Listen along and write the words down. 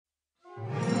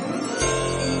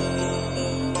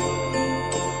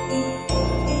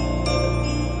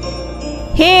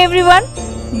Hey everyone,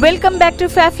 welcome back to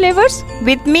Fab Flavors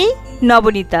with me,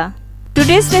 Nobonita.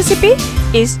 Today's recipe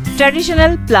is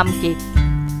traditional plum cake.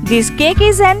 This cake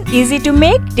is an easy to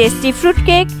make, tasty fruit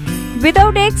cake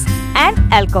without eggs and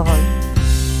alcohol.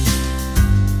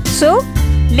 So,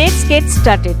 let's get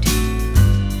started.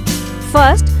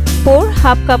 First, pour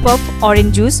half cup of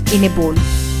orange juice in a bowl.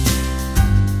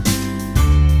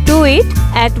 To it,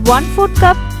 add 1/4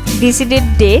 cup decided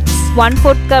dates,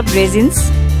 1/4 cup raisins,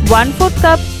 1/4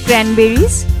 cup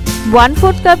cranberries,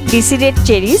 1/4 cup decided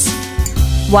cherries,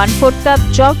 1/4 cup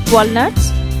chopped walnuts,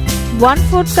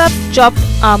 1/4 cup chopped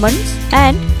almonds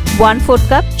and 1/4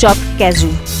 cup chopped cashew.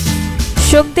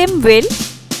 Soak them well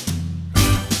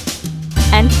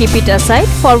and keep it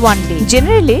aside for one day.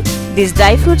 Generally, these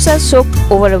dry fruits are soaked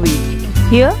over a week.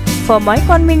 Here, for my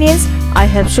convenience, I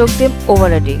have soaked them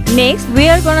over a day. Next, we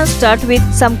are gonna start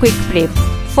with some quick prep.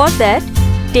 For that,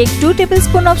 take 2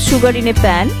 tablespoons of sugar in a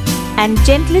pan and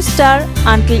gently stir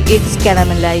until it's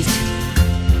caramelized.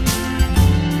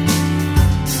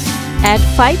 Add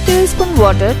 5 tablespoons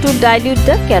water to dilute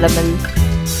the caramel.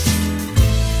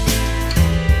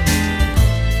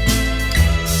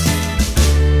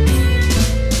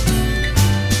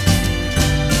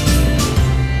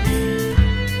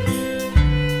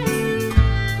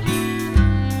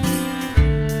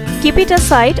 Keep it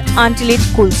aside until it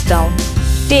cools down.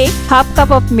 Take half cup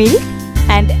of milk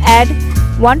and add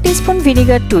 1 teaspoon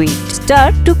vinegar to it. Stir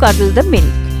to curdle the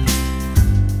milk.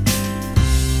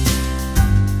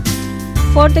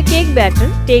 For the cake batter,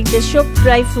 take the soaked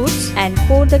dry fruits and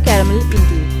pour the caramel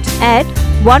into it. Add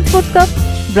 1/4 cup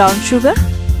brown sugar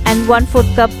and 1/4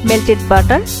 cup melted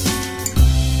butter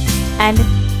and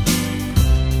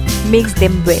mix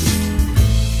them well.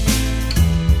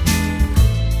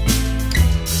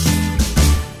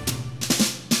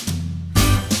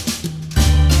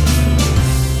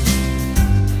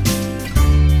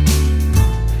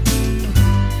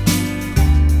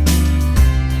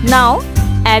 Now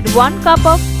add 1 cup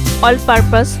of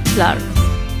all-purpose flour.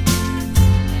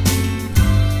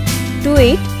 To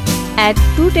it, add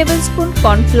 2 tablespoons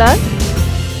corn flour,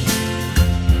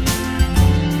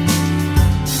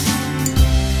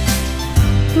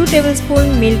 2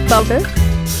 tablespoons milk powder,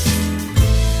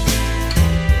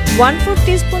 1/4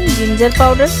 teaspoon ginger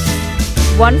powder,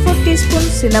 1/4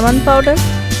 teaspoon cinnamon powder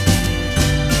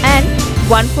and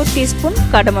 1/4 teaspoon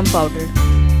cardamom powder.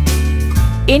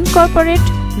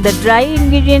 Incorporate the dry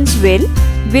ingredients well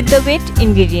with the wet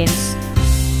ingredients.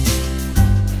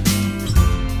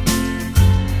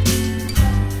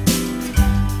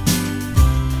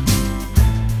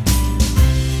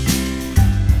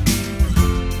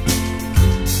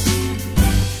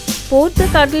 Pour the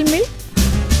curdled milk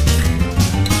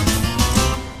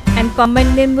and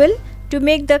combine them well to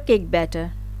make the cake batter.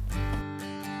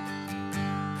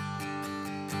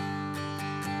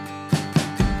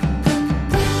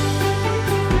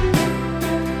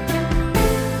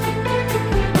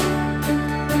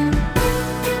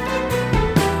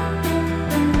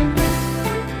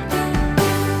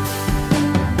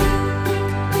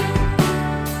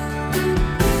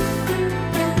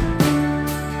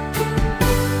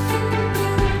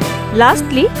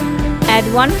 Lastly, add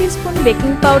 1 teaspoon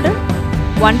baking powder,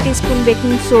 1 teaspoon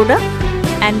baking soda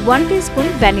and 1 teaspoon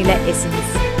vanilla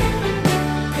essence.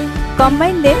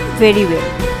 Combine them very well.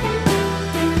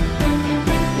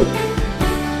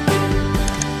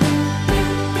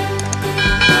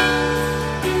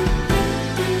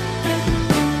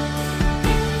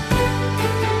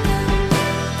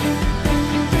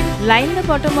 Line the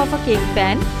bottom of a cake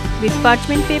pan with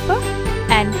parchment paper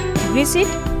and grease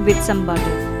it with some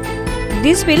butter.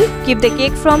 This will keep the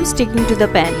cake from sticking to the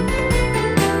pan.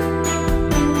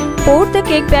 Pour the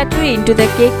cake batter into the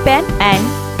cake pan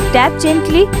and tap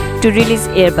gently to release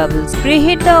air bubbles.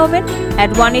 Preheat the oven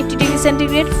at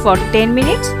 180°C for 10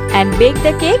 minutes and bake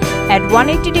the cake at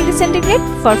 180°C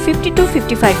for 50 to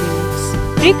 55 minutes.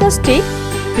 Prick a stick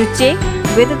to check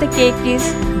whether the cake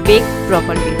is baked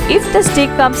properly. If the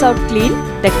stick comes out clean,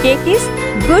 the cake is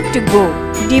good to go.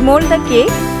 Demold the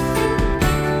cake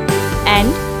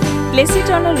and place it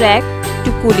on a rack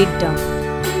to cool it down.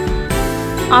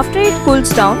 After it cools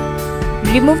down,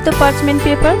 remove the parchment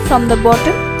paper from the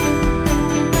bottom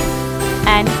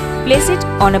and place it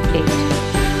on a plate.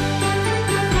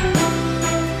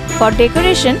 For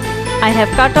decoration, I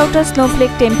have cut out a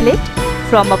snowflake template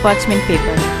from a parchment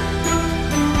paper.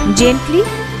 Gently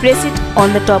press it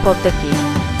on the top of the cake.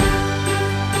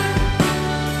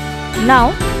 Now,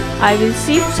 I will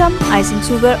sieve some icing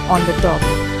sugar on the top.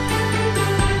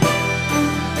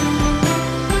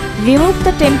 Remove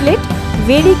the template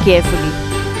very carefully.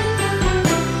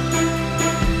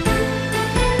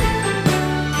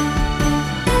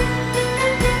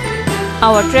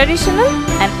 Our traditional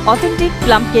and authentic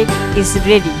plum cake is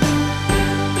ready.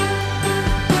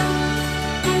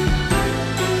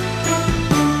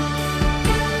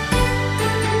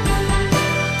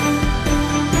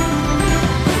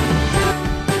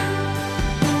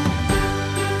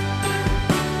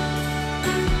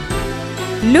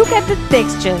 Look at the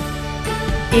texture.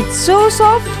 It's so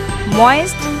soft,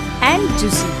 moist and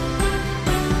juicy.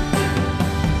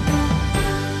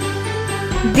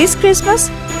 This Christmas,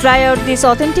 try out this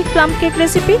authentic plum cake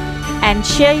recipe and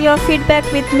share your feedback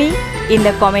with me in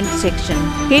the comment section.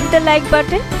 Hit the like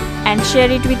button and share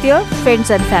it with your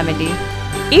friends and family.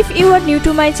 If you are new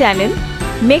to my channel,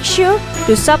 make sure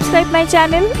to subscribe my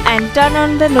channel and turn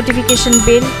on the notification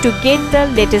bell to get the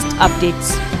latest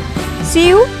updates. See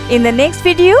you in the next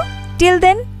video. Till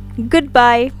then,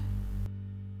 goodbye.